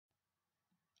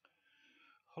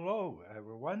Hello,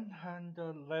 everyone, and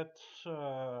let's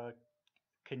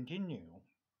continue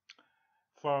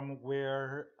from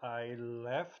where I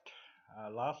left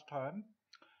last time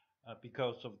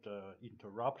because of the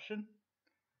interruption.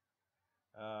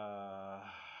 Uh,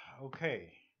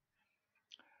 okay.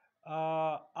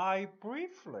 I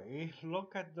briefly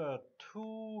look at the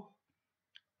two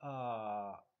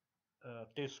uh,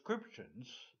 descriptions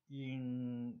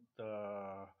in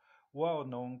the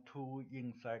well-known two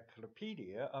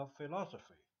Encyclopedia of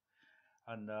Philosophy.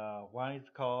 And one is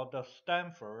called the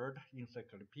Stanford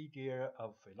Encyclopedia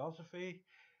of Philosophy.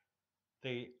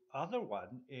 The other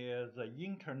one is the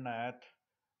Internet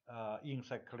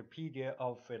Encyclopedia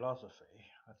of Philosophy.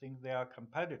 I think they are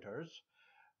competitors,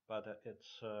 but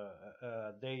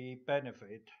they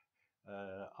benefit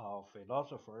our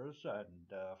philosophers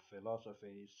and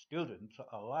philosophy students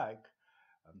alike,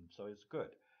 and so it's good.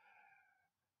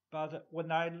 But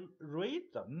when I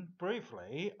read them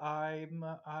briefly, I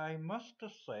must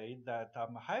say that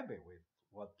I'm happy with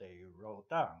what they wrote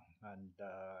down, and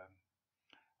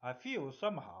I feel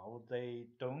somehow they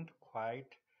don't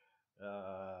quite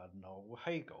know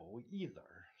Hegel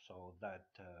either, so that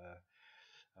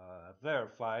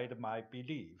verified my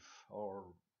belief,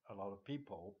 or a lot of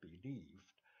people believed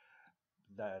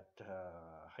that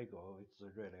Hegel is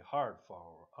really hard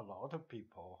for a lot of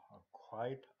people,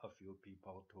 quite a few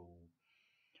people to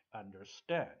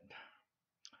understand.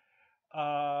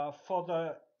 For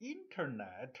the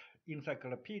Internet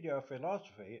Encyclopedia of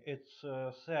Philosophy, it's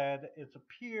said it's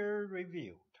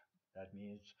peer-reviewed. That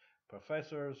means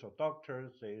professors or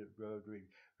doctors, they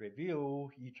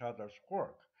review each other's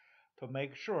work to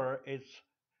make sure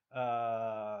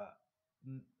uh,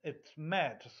 it's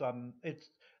met some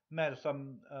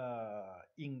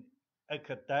in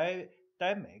academic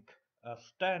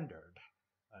standard,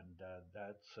 and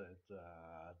that's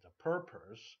the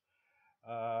purpose.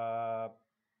 uh,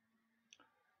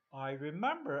 I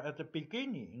remember at the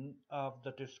beginning of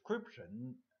the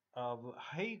description of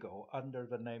Hegel under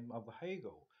the name of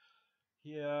Hegel,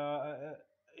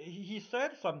 he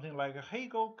said something like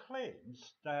Hegel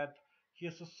claims that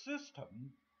his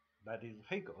system, that is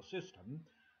Hegel's system,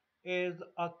 is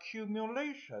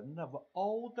accumulation of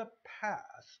all the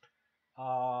past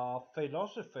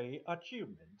philosophy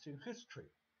achievements in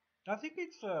history. I think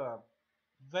it's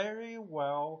very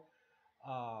well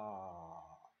uh,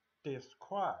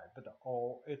 described,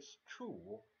 or it's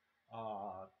true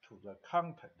to the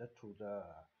content, to the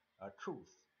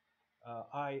truth. Uh,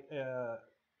 I uh,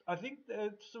 I think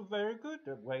it's a very good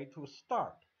way to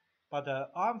start, but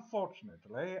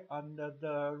unfortunately, and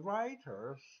the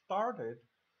writer started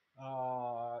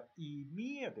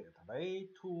immediately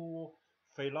to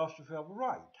philosophy of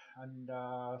right, and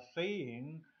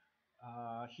saying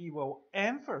he will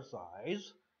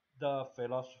emphasize the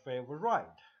philosophy of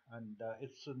right, and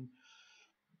it's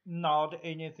not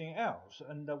anything else.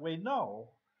 And we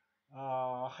know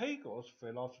Hegel's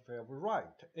philosophy of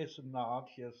right is not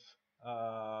his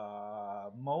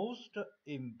most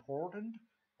important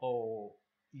or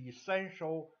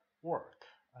essential work.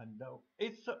 And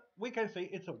it's we can say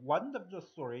it's one of the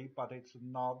three, but it's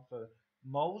not the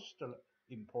most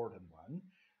important one.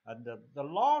 And the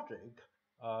logic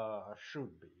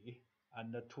should be,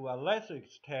 and to a lesser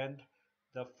extent,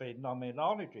 the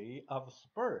phenomenology of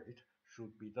spirit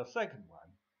should be the second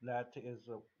one. That is,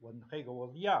 when Hegel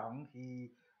was young,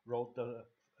 he wrote the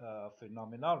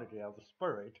phenomenology of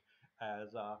spirit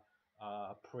as a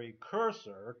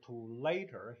precursor to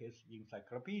later his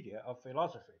Encyclopedia of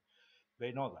Philosophy.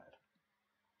 We know that.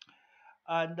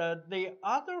 And the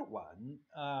other one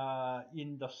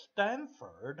in the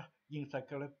Stanford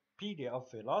Encyclopedia of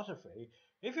Philosophy,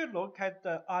 if you look at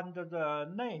under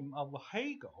the name of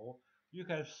Hegel, you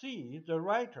can see the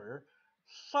writer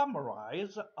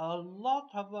summarize a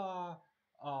lot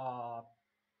of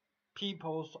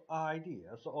people's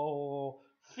ideas or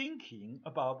thinking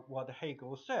about what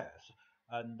Hegel says,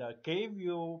 and gave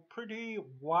you pretty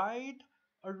wide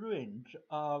a range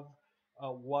of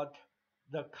what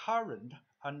the current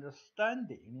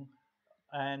understanding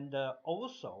and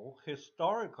also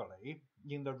historically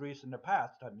in the recent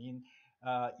past,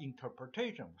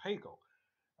 interpretation of Hegel.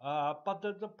 But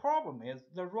the problem is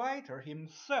the writer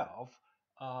himself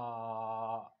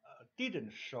uh,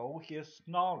 didn't show his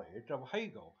knowledge of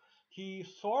Hegel. He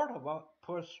sort of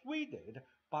persuaded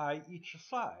by each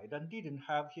side and didn't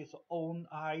have his own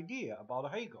idea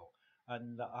about Hegel.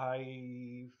 And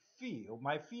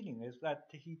my feeling is that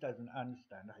he doesn't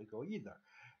understand Hegel either.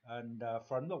 And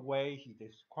from the way he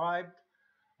described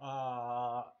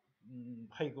uh,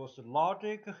 Hegel's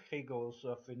logic, Hegel's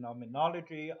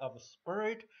phenomenology of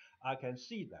spirit, I can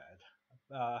see that.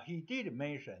 he did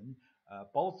mention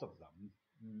both of them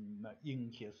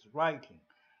in his writing,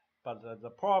 but the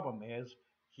problem is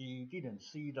he didn't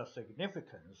see the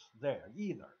significance there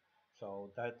either.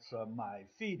 So that's my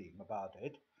feeling about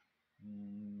it.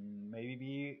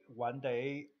 Maybe one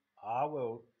day I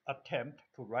will attempt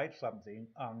to write something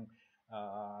on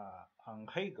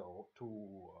Hegel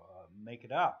to make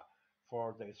it up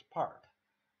for this part,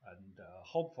 and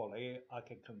hopefully I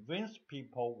can convince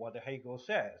people what Hegel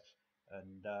says,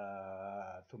 and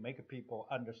to make people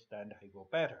understand Hegel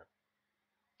better.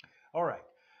 All right.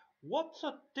 What's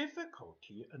a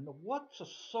difficulty and what's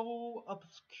so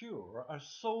obscure or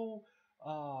so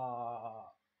uh,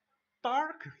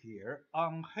 dark here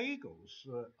on Hegel's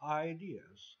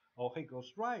ideas or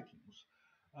Hegel's writings?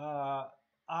 Uh,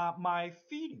 my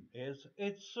feeling is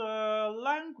its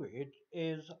language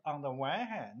is, on the one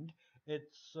hand,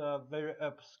 it's very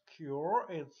obscure.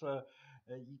 It's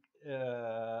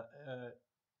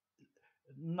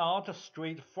not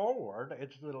straightforward.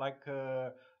 It's like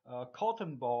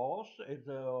cotton balls. It's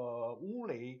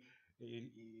woolly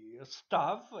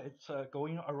stuff. It's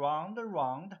going around and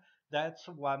around. That's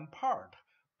one part.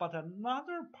 But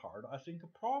another part, I think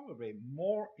probably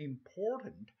more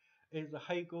important, is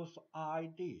Hegel's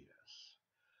ideas.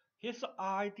 His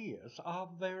ideas are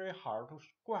very hard to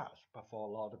grasp for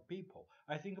a lot of people.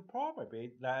 I think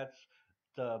probably that's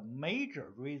the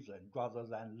major reason rather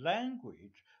than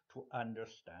language to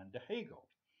understand Hegel.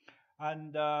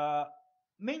 And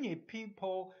many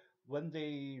people, when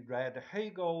they read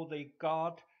Hegel, they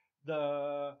got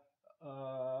the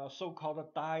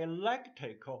so-called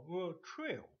dialectical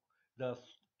trio, the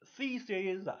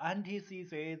thesis, the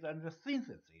antithesis, and the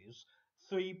synthesis,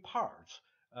 three parts.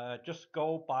 Just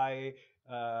go by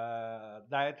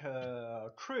that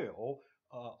trio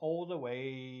all the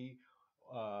way,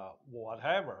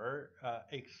 whatever,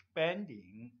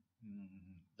 expanding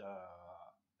the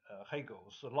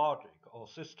Hegel's logic or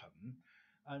system.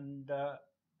 And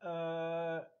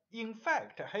in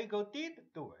fact, Hegel did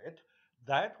do it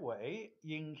that way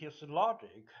in his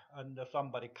logic, and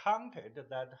somebody counted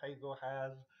that Hegel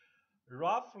has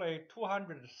roughly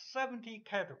 270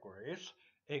 categories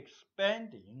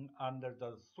expanding under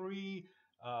the three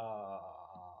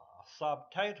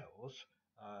subtitles,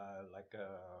 like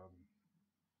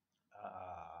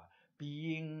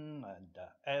being and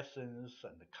essence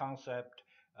and concept,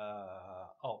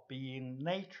 or being,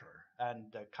 nature,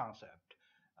 and concept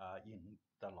in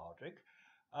the logic.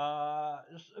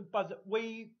 But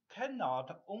we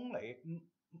cannot only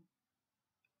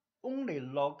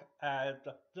look at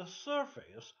the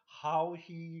surface, how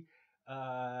he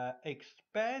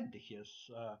expand his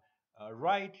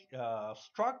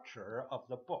structure of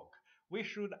the book. We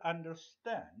should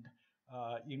understand,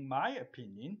 in my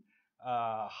opinion,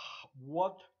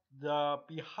 what the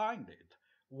behind it,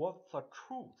 what's the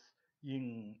truth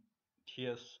in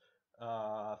his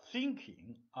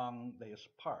thinking on this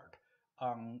part,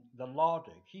 on the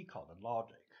logic. He called it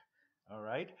logic. All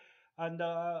right. And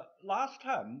last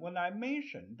time when I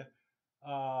mentioned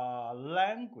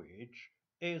language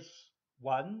is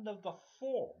one of the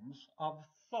forms of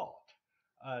thought,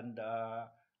 and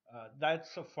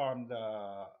that's from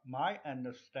my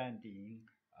understanding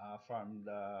from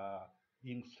the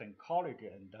in psychology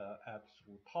and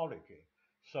absolutology.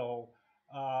 So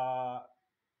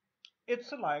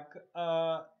it's like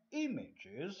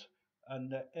images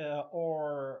and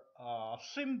or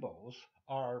symbols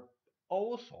are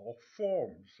also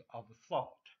forms of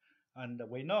thought. And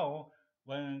we know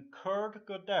when Kurt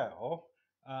Gödel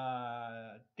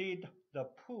did the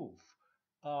proof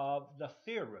of the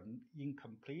theorem,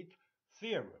 incomplete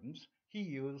theorems, he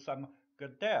used some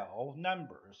Gödel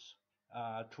numbers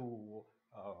to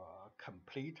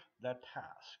complete the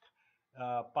task.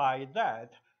 By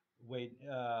that,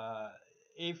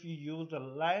 if you use the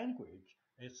language,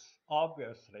 it's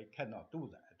obviously cannot do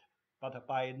that. But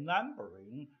by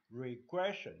numbering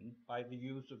regression, by the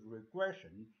use of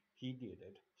regression, he did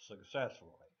it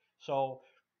successfully. So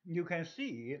you can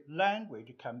see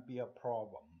language can be a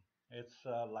problem. It's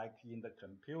like in the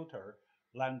computer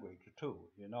language too,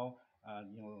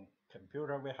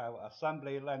 computer we have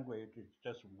assembly language, it's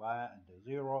just 1 and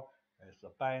 0. It's a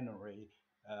binary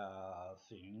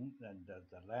thing, and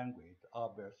the language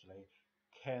obviously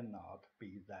cannot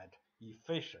be that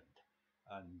efficient.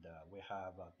 And we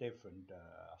have different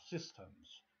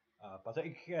systems, but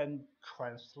it can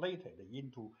translate it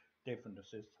into different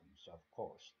systems, of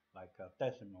course, like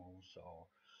decimals or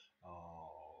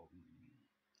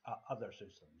other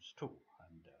systems too.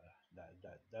 And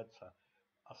that's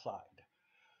aside.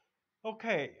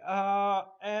 Okay,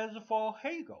 as for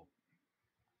Hegel,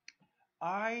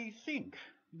 I think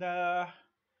the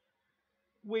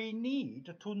we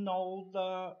need to know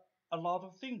a lot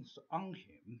of things on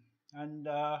him. And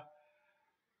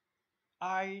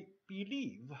I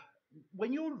believe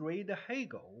when you read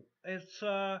Hegel, it's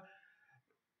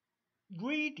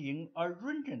reading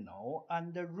original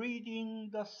and reading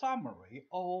the summary,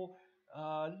 or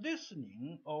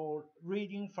listening or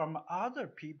reading from other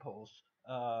people's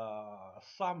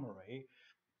summary.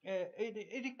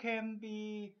 It can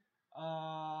be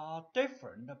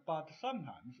different, but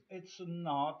sometimes it's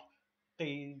not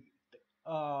the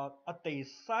a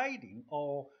deciding,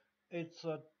 or it's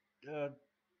a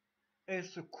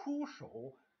it's a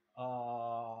crucial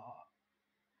uh,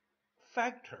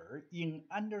 factor in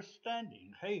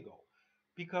understanding Hegel,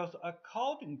 because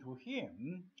according to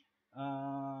him,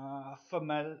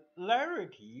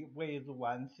 familiarity with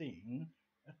one thing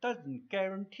doesn't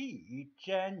guarantee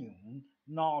genuine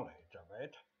knowledge of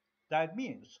it. That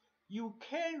means you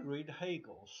can read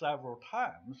Hegel several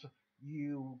times,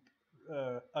 you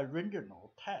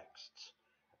original texts,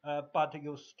 but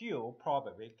you still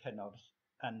probably cannot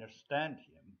understand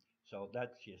him. So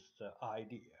that's his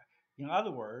idea. In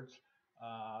other words,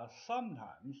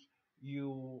 sometimes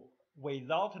you,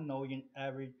 without knowing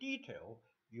every detail,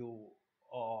 you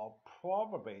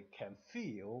probably can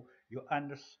feel you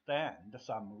understand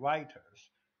some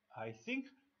writers. I think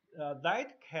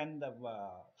that kind of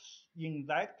in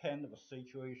that kind of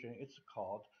situation, it's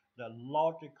called the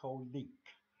logical link.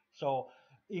 So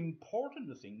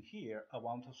important thing here I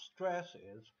want to stress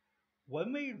is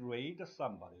when we read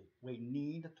somebody, we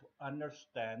need to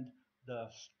understand the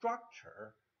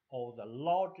structure or the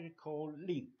logical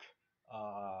link.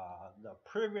 The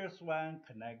previous one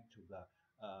connect to the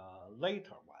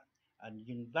later one. And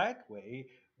in that way,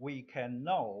 we can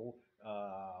know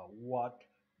what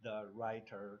the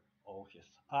writer or his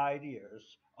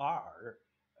ideas are,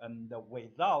 and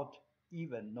without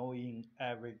even knowing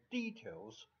every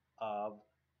details of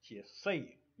his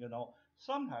saying.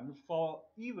 Sometimes for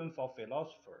even for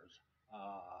philosophers,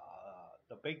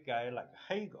 the big guy like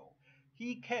Hegel,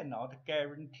 he cannot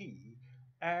guarantee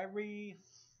every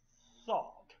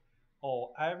thought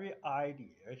or every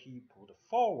idea he put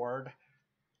forward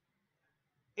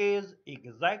is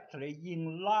exactly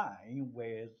in line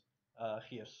with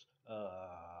his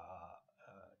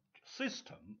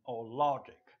system or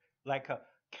logic. Like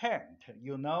Kant,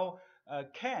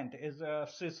 Kant is a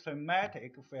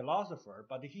systematic philosopher,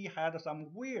 but he had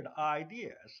some weird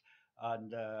ideas,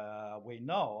 and we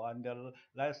know. And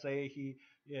let's say he,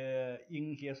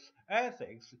 in his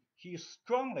ethics, he's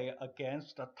strongly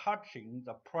against touching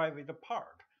the private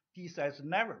part. He says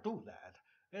never do that.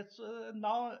 It's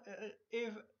now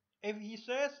if he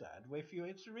says that, we feel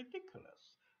it's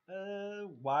ridiculous.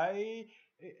 Why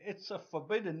it's a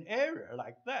forbidden area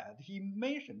like that? He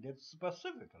mentioned it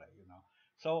specifically.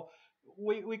 So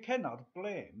we cannot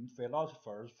blame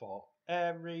philosophers for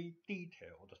every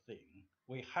detailed thing.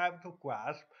 We have to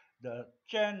grasp the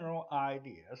general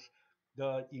ideas,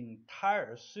 the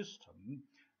entire system,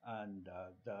 and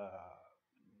the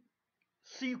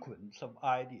sequence of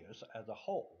ideas as a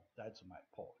whole. That's my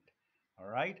point. All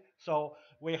right. So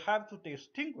we have to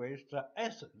distinguish the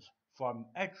essence from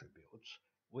attributes.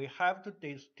 We have to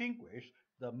distinguish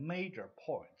the major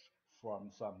points from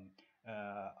some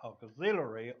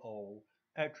auxiliary or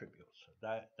attributes.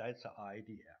 That's the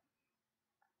idea.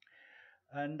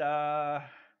 And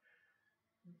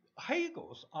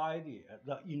Hegel's idea,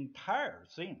 the entire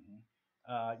thing,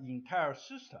 entire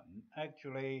system,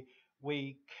 actually,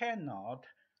 we cannot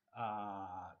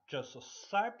just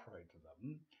separate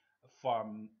them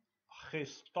from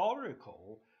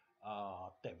historical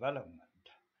development.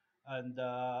 And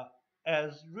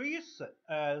as recent,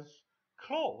 as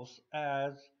close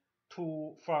as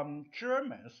to from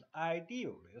German's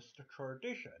idealist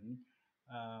tradition,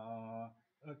 uh,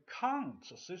 Kant's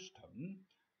system,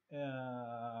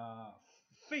 uh,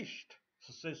 Fichte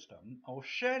system or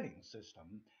Schelling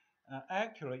system,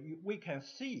 actually we can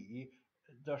see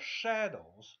the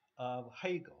shadows of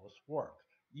Hegel's work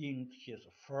in his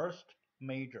first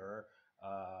major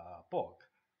book,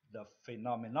 The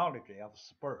Phenomenology of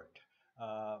Spirit.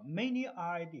 Many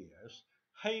ideas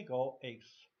Hegel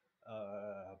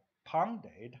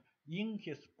expounded in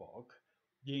his book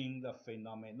in The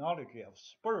Phenomenology of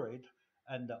Spirit,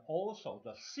 and also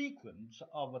the sequence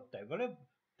of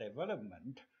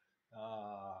development.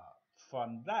 uh,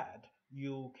 from that,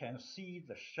 you can see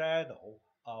the shadow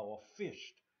of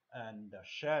Fichte and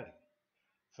Schelling.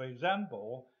 For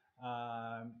example,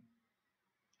 um,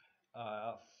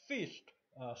 Fichte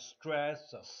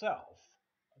stressed the self,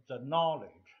 the knowledge,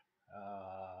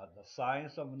 the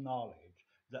science of knowledge,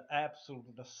 the absolute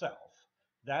self.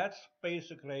 That's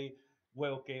basically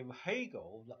will give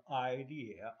Hegel the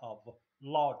idea of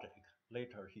logic.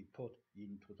 Later, he put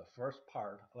into the first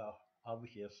part of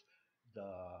his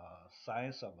the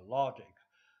science of logic,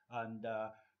 and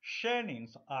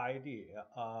Schelling's idea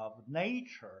of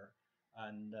nature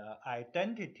and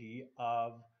identity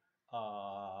of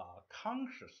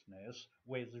consciousness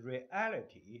with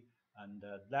reality, and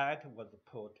that was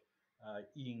put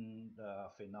in the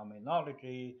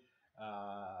phenomenology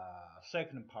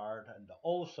second part, and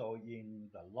also in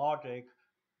the logic,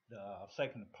 the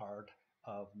second part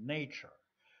of nature.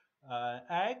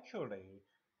 Actually,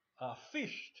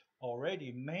 Fichte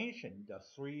already mentioned the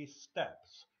three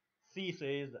steps: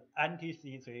 thesis,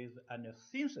 antithesis, and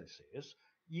synthesis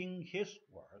in his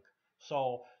work.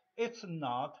 So it's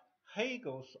not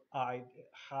Hegel's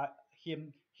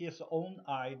his own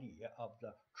idea of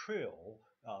the trio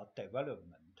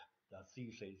development, the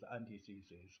thesis,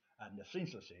 antithesis, and the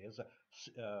synthesis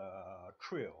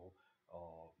trio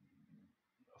uh,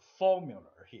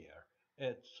 formula here.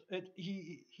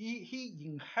 He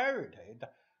inherited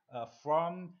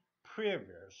from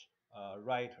previous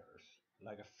writers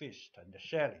like Fichte and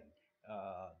Schelling.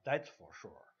 That's for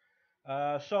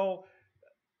sure. So,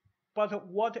 but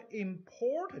what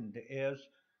important is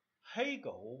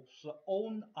Hegel's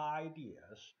own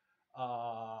ideas.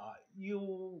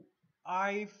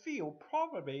 I feel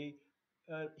probably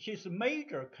his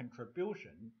major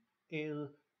contribution is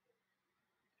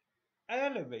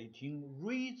elevating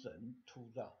reason to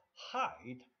the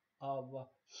height of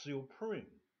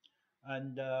supreme.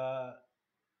 And the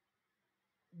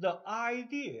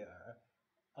idea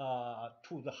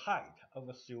to the height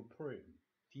of supreme,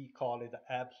 he called it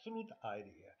absolute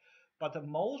idea. But the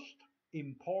most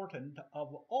important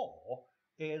of all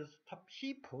is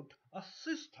he put a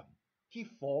system. He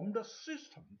formed a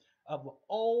system of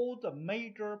all the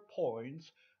major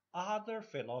points other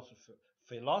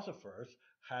philosophers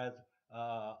had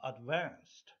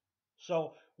advanced.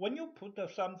 So when you put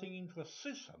something into a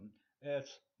system,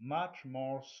 it's much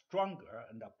more stronger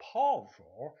and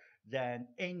powerful than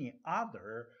any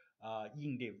other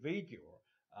individual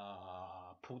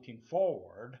putting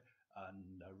forward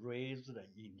and raised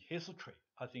in history.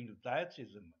 I think that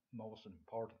is the most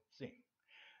important thing.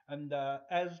 And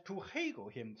as to Hegel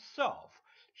himself,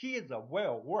 he is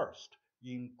well versed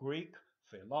in Greek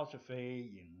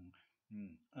philosophy,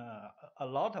 in a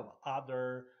lot of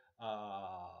other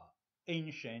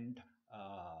ancient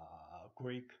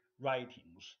Greek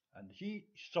writings, and he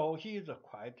is a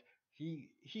quite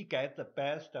he gets the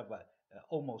best of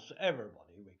almost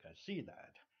everybody. We can see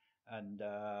that, and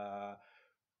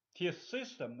his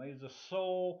system is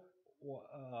so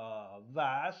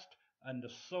vast and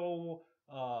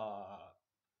uh,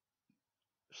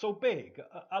 so big.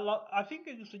 A lot. I think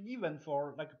it's even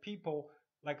for like people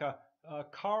like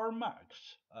Karl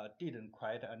Marx didn't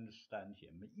quite understand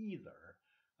him either,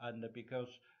 and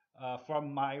because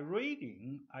from my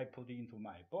reading, I put into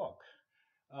my book,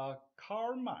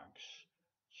 Karl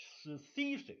Marx's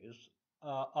thesis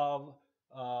of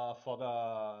for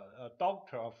the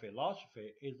Doctor of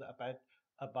Philosophy is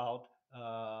about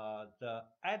the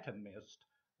atomist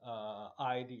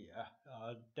idea,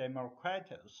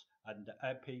 Democritus and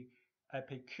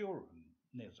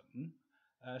Epicureanism.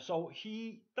 So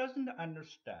he doesn't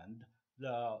understand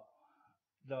the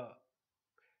the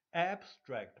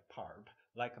abstract part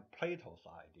like Plato's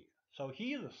idea. So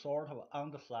he is sort of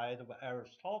on the side of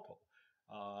Aristotle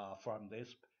from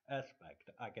this aspect.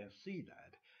 I can see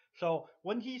that. So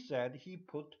when he said he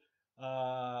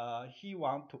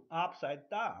want to upside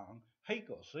down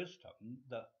Hegel system,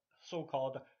 the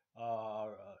so-called uh,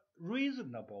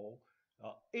 reasonable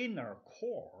inner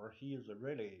core, he is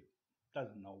really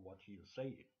doesn't know what he is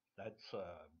saying. That's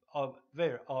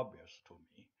very obvious to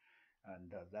me,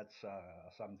 and that's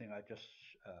something I just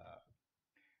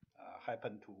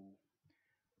happen to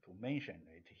mention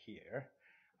it here.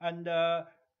 And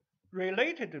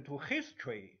related to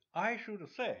history, I should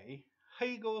say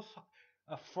Hegel's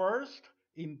first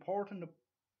important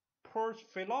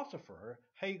philosopher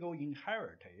Hegel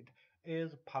inherited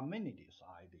is Parmenides'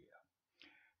 idea.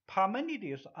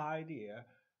 Parmenides' idea,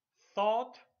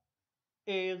 thought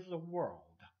is the world.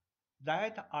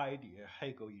 That idea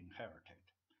Hegel inherited.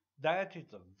 That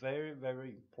is a very, very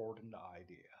important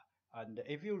idea. And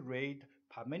if you read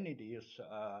Parmenides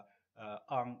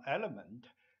on element,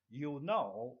 you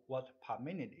know what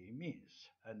Parmenides means.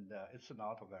 And it's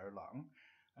not very long.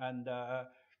 And, uh,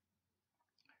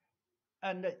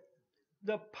 and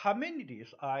the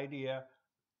Parmenides idea,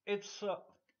 it's uh,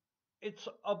 it's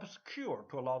obscure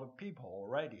to a lot of people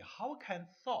already. How can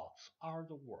thoughts are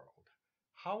the world?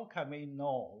 How can we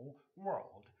know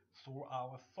world through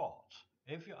our thoughts.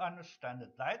 If you understand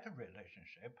that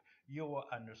relationship, you will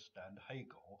understand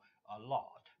Hegel a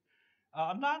lot.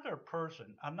 Another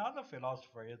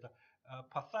philosopher is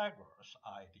Pythagoras'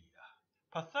 idea.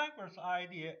 Pythagoras'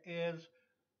 idea is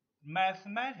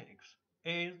mathematics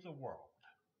is the world.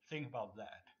 Think about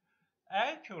that.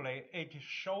 Actually, it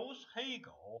shows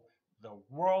Hegel the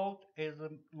world is a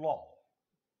law.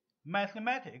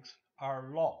 Mathematics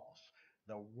are laws.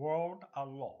 The world are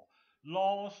law.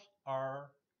 Laws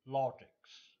are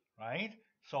logics, right?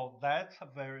 So that's a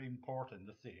very important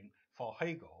thing for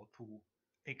Hegel to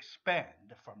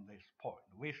expand from this point.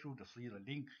 We should see the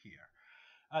link here.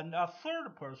 And a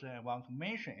third person I want to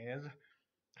mention is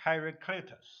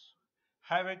Heraclitus.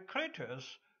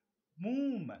 Heraclitus'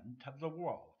 movement of the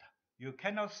world. You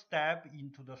cannot step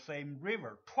into the same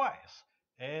river twice.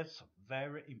 It's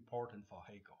very important for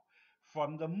Hegel.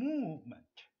 From the movement,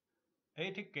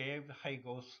 it gave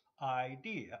Hegel's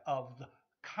idea of the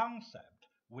concept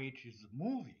which is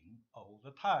moving all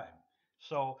the time.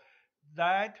 So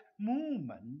that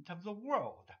movement of the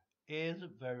world is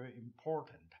very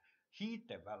important. He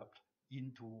developed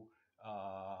into,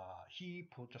 he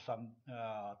put some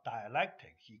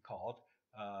dialectic, he called,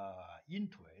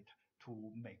 into it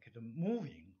to make it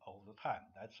moving all the time.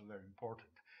 That's very important.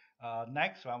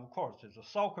 Next one, of course, is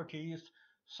Socrates.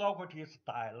 Socrates'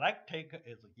 dialectic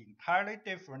is entirely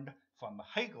different from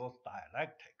Hegel's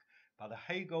dialectic, but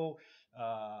Hegel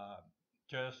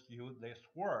just used this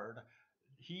word.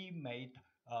 He made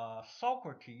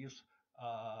Socrates'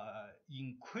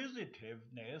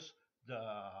 inquisitiveness, the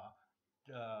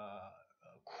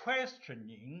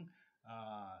questioning,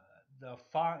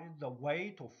 the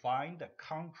way to find a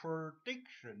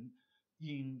contradiction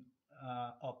in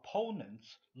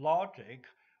opponent's logic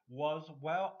was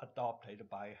well adopted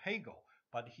by Hegel,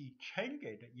 but he changed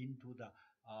it into the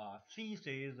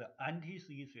thesis,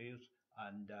 antithesis,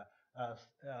 and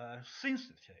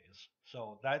synthesis.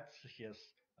 So that's his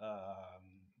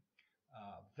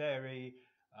very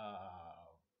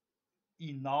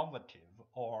innovative,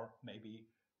 or maybe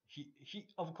he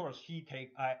of course he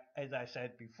take as I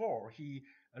said before, he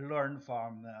learned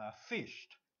from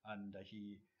Fichte, and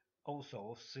he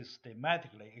also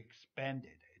systematically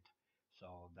expanded it.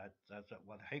 So that's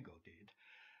what Hegel did.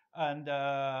 And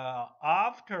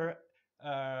after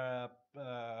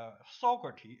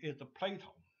Socrates is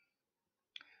Plato.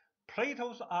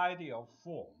 Plato's idea of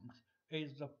forms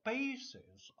is the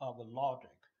basis of logic,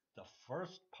 the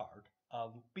first part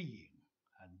of being.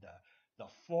 And the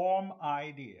form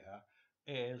idea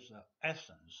is the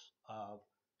essence of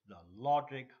the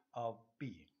logic of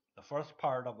being. The first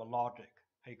part of logic,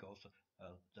 Hegel's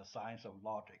the science of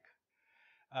logic.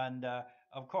 And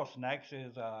of course, next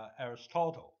is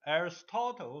Aristotle.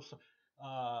 Aristotle's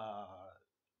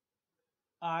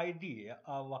idea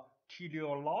of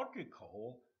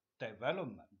teleological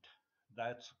development,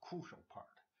 that's crucial part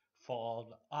for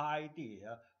the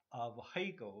idea of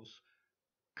Hegel's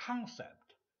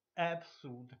concept,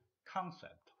 absolute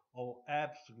concept, or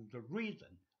absolute reason,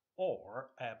 or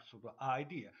absolute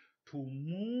idea to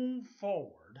move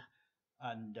forward.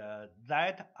 And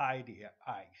that idea,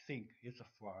 I think, is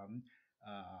from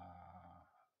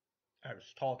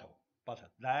Aristotle, but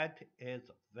that is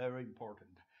very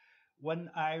important. When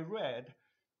I read,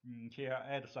 here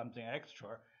I add something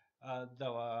extra,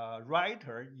 the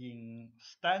writer in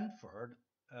Stanford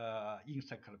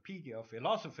Encyclopedia of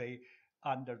Philosophy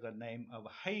under the name of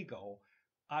Hegel,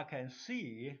 I can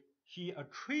see he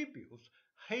attributes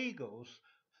Hegel's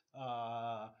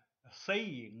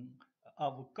saying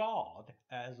of God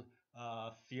as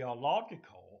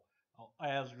theological,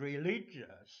 as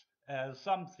religious, as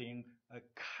something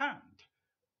Kant,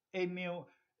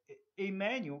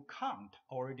 Immanuel Kant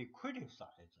already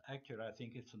criticized. Actually, I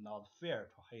think it's not fair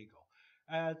to Hegel.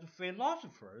 As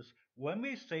philosophers, when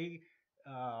we say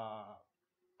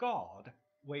God,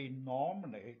 we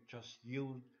normally just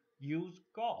use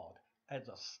God as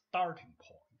a starting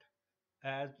point,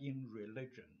 as in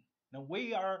religion. Now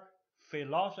we are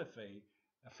philosophers.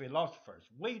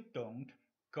 We don't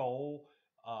go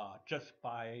just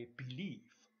by belief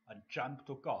and jump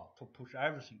to God, to push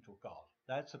everything to God.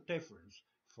 That's a difference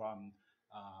from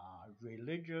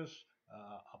religious,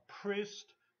 a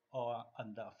priest,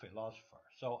 and a philosopher.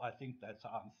 So I think that's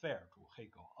unfair to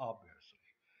Hegel,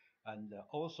 obviously. And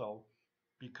also,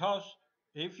 because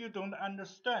if you don't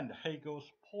understand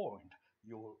Hegel's point,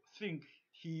 you think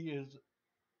his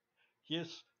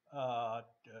uh,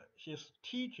 his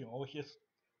teaching or his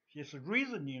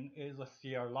reasoning is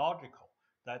theological.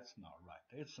 That's not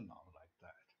right. It's not like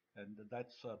that, and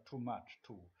that's too much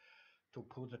to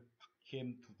put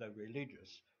him to the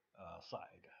religious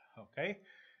side. Okay,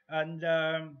 And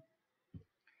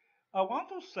I want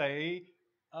to say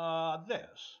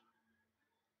this: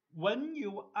 when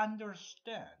you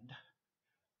understand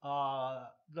a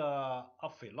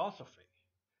philosophy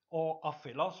or a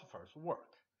philosopher's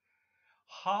work,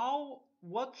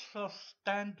 what's a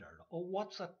standard or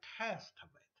what's a test of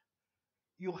it?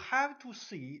 You have to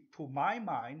see, to my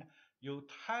mind, you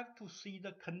have to see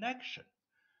the connection,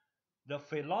 the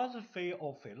philosophy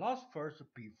of philosophers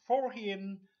before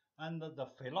him and the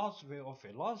philosophy of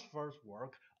philosophers'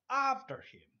 work after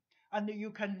him. And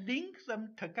you can link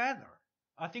them together.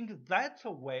 I think that's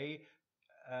a way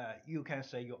you can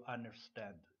say you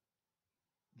understand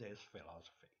this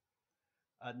philosophy.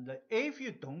 And if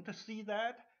you don't see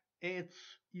that, it's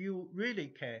you really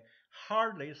can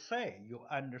hardly say you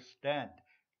understand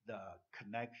the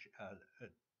connection,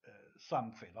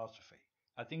 some philosophy.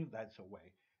 I think that's the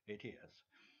way it is.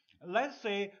 Let's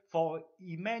say for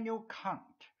Immanuel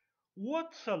Kant,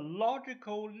 what's a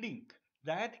logical link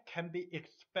that can be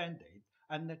expanded?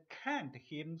 And Kant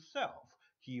himself,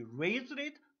 he raised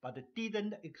it but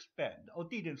didn't expand or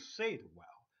didn't say it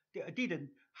well,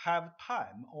 didn't have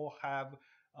time or have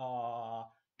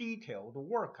detailed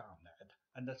work on it,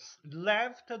 and it's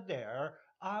left there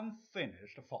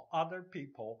unfinished for other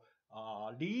people,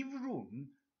 leave room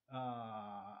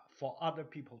for other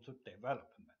people to develop.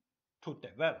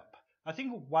 I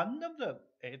think one of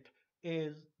it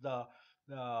is the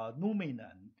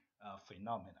noumenon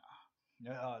phenomena,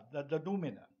 the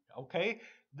noumenon. Okay,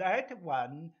 that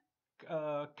one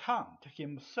Kant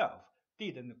himself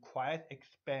didn't quite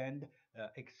explain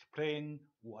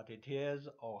what it is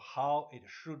or how it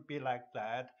should be like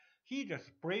that. He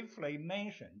just briefly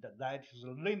mentioned that is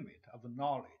the limit of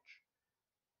knowledge,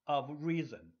 of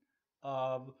reason,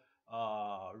 of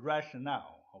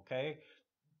rationale. Okay,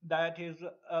 that is,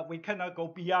 we cannot go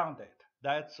beyond it.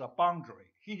 That's a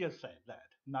boundary. He just said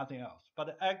that, nothing else.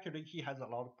 But actually, he has a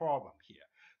lot of problem here.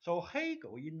 So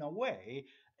Hegel, in a way,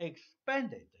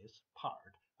 expanded this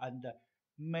part and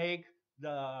make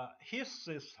his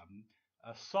system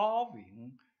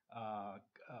solving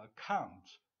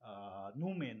Kant's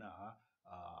noumena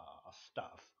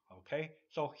stuff. Okay,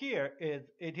 so here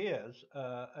it is.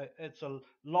 It's a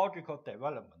logical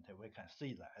development. We can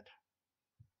see that.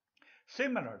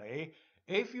 Similarly,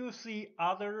 if you see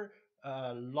other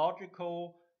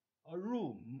logical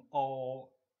room or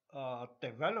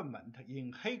development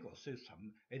in Hegel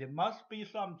system, it must be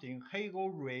something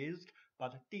Hegel raised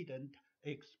but didn't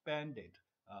expand it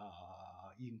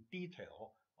in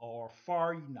detail or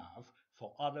far enough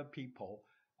for other people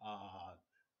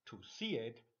to see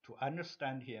it, to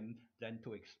understand him, then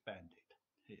to expand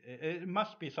it. It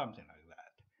must be something like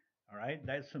that. All right,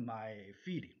 that's my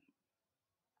feeling.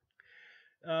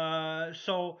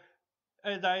 So,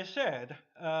 as I said,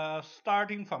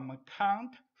 starting from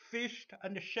Kant, Fichte,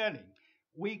 and Schelling,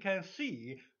 we can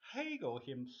see Hegel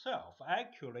himself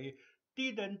actually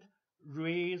didn't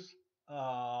raise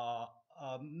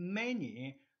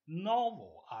many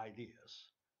novel ideas.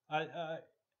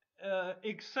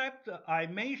 Except I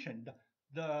mentioned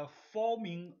the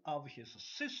forming of his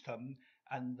system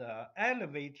and the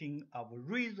elevating of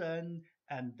reason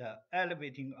and the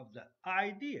elevating of the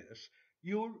ideas,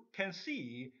 you can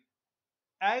see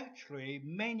actually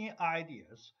many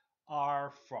ideas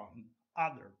are from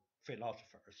other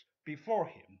philosophers before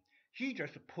him. He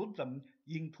just put them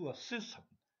into a system.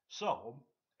 So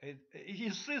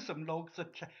his system looks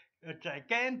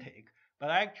gigantic, but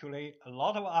actually a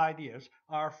lot of ideas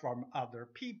are from other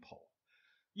people.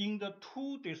 In the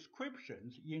two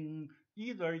descriptions,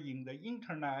 either in the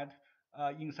Internet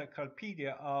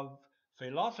Encyclopedia of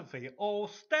Philosophy or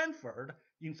Stanford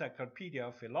Encyclopedia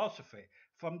of Philosophy,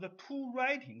 from the two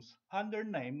writings under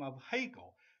name of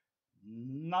Hegel,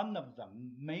 none of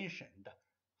them mentioned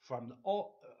from the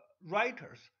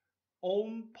writer's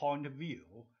own point of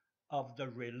view of the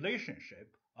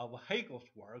relationship of Hegel's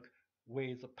work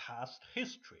with past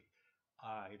history.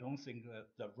 I don't think that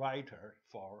the writer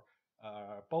for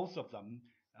both of them,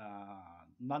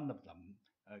 none of them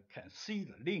can see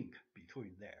the link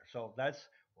between there. So that's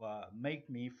make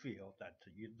me feel that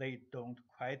they don't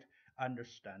quite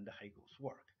understand Hegel's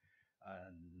work.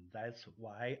 And that's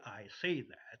why I say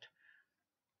that.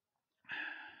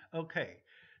 Okay,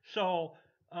 so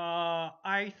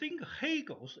I think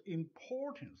Hegel's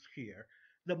importance here,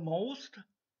 the most,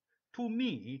 to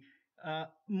me,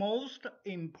 most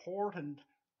important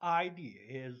idea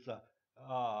is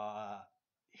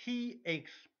he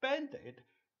expanded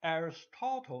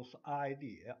Aristotle's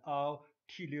idea of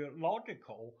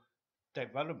teleological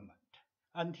development,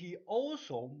 and he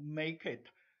also make it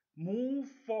move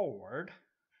forward,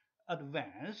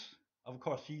 advance, Of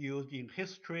course, he used in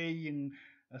history, in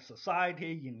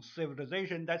society, in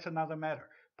civilization, that's another matter.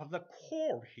 But the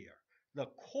core here, the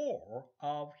core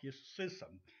of his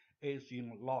system is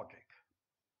in logic.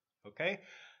 Okay?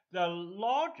 The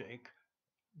logic,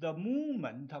 the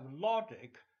movement of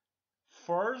logic,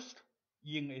 first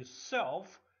in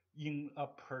itself, in a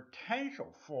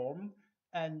potential form,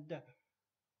 and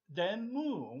then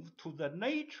move to the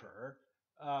nature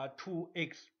to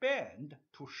expand,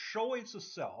 to show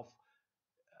itself.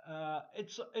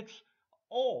 It's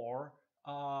all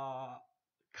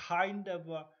kind of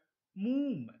a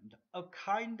movement, a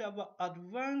kind of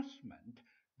advancement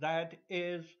that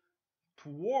is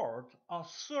toward a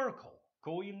circle,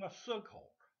 going a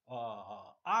circle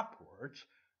upwards,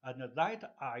 and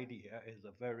that idea is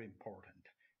very important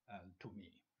to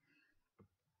me.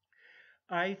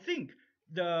 I think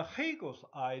the Hegel's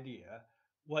idea,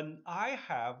 when I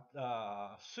have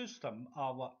the system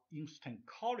of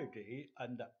instantology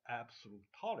and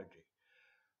absolutology,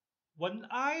 when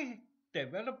I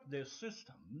developed this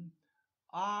system,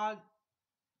 I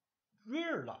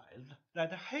realized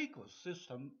that Hegel's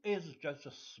system is just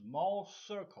a small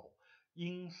circle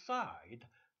inside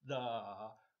the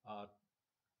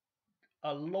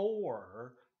a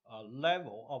lower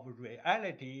level of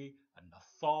reality and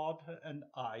thought and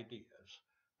ideas.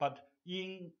 But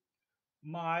in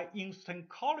my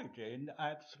instantology and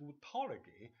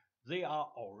absolutology, they are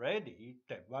already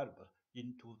developed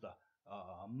into the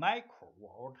micro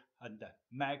world and the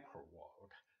macro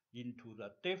world, into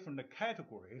the different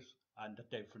categories and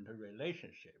different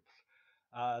relationships.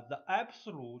 The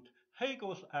absolute,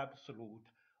 Hegel's absolute,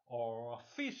 or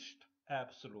Fichte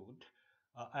absolute,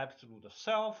 absolute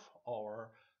self,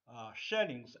 or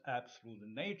Schelling's absolute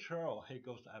nature, or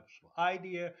Hegel's absolute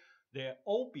idea, they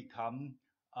all become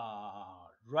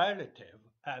relative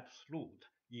absolute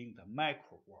in the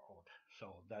macro world.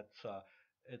 So that's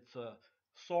it's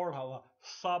sort of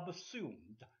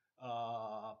subsumed,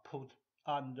 put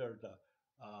under the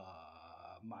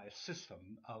my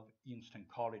system of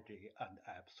instantology and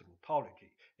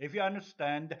absolutology. If you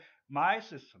understand my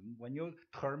system, when you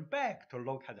turn back to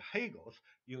look at Hegel's,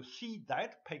 you see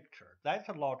that picture, that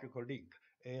logical link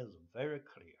is very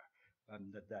clear.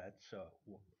 And that's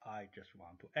what I just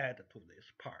want to add to this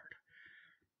part.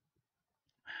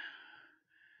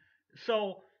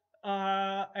 So,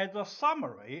 as a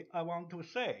summary, I want to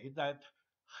say that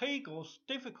Hegel's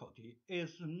difficulty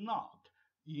is not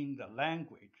in the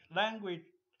language.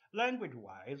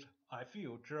 Language-wise, I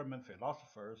feel German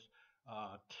philosophers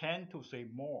tend to say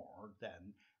more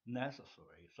than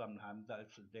necessary. Sometimes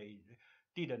that's they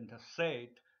didn't say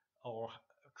it or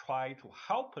try to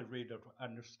help a reader to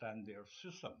understand their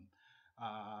system.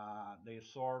 They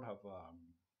sort of,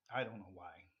 I don't know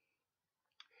why.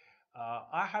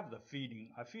 I have the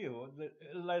feeling, I feel that,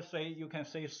 let's say you can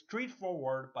say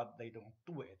straightforward, but they don't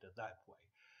do it that way.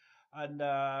 And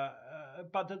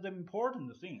but the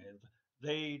important thing is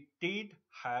they did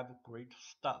have great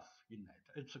stuff in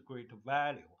it. It's a great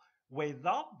value.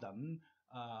 Without them,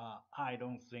 I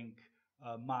don't think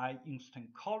my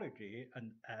instantology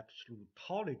and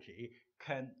absolutology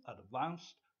can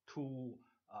advance to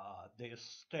this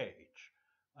stage.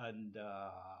 And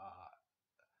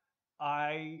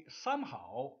I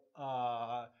somehow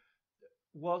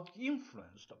was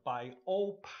influenced by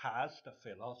all past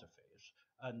philosophies.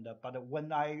 And but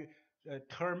when I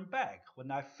turn back, when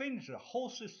I finish the whole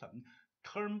system,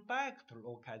 turn back to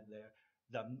look at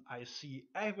them, I see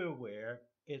everywhere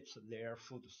it's their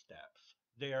footsteps,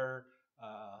 their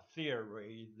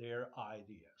theory, their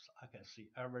ideas. I can see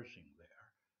everything there.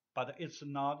 But it's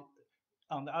not,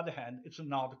 on the other hand, it's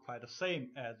not quite the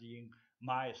same as in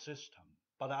my system.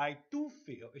 But I do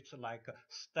feel it's like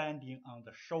standing on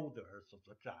the shoulders of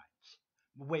the giants.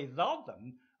 Without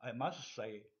them, I must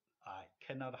say, I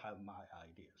cannot have my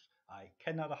ideas. I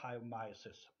cannot have my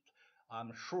systems.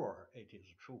 I'm sure it is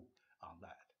true on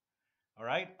that. All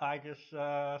right, I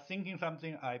just thinking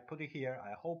something. I put it here.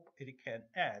 I hope it can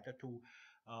add to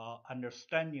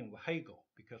understanding of Hegel,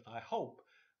 because I hope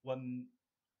when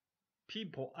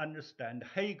people understand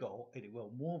Hegel, it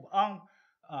will move on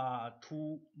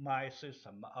to my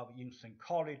system of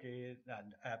instantology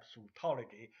and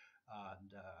absolutology.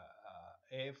 And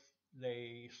if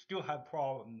they still have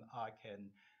problem, I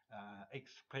can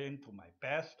explain to my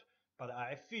best. But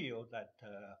I feel that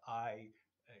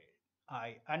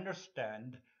I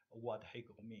understand what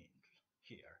Hegel means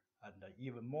here, and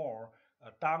even more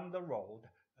down the road,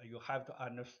 you have to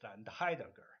understand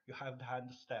Heidegger. You have to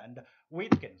understand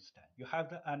Wittgenstein. You have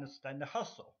to understand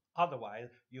Husserl. Otherwise,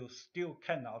 you still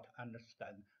cannot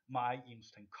understand my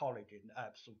instantology and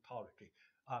absolutology.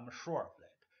 I'm sure of that.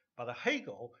 But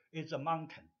Hegel is a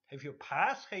mountain. If you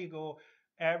pass Hegel,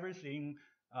 everything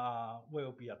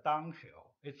will be a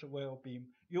downhill. It will be,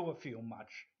 you will feel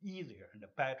much easier and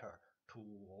better to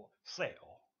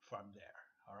sail from there.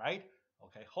 All right.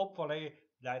 Okay. Hopefully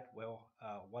that will,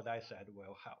 what I said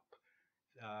will help.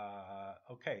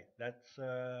 Okay. That's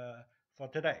for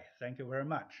today. Thank you very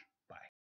much.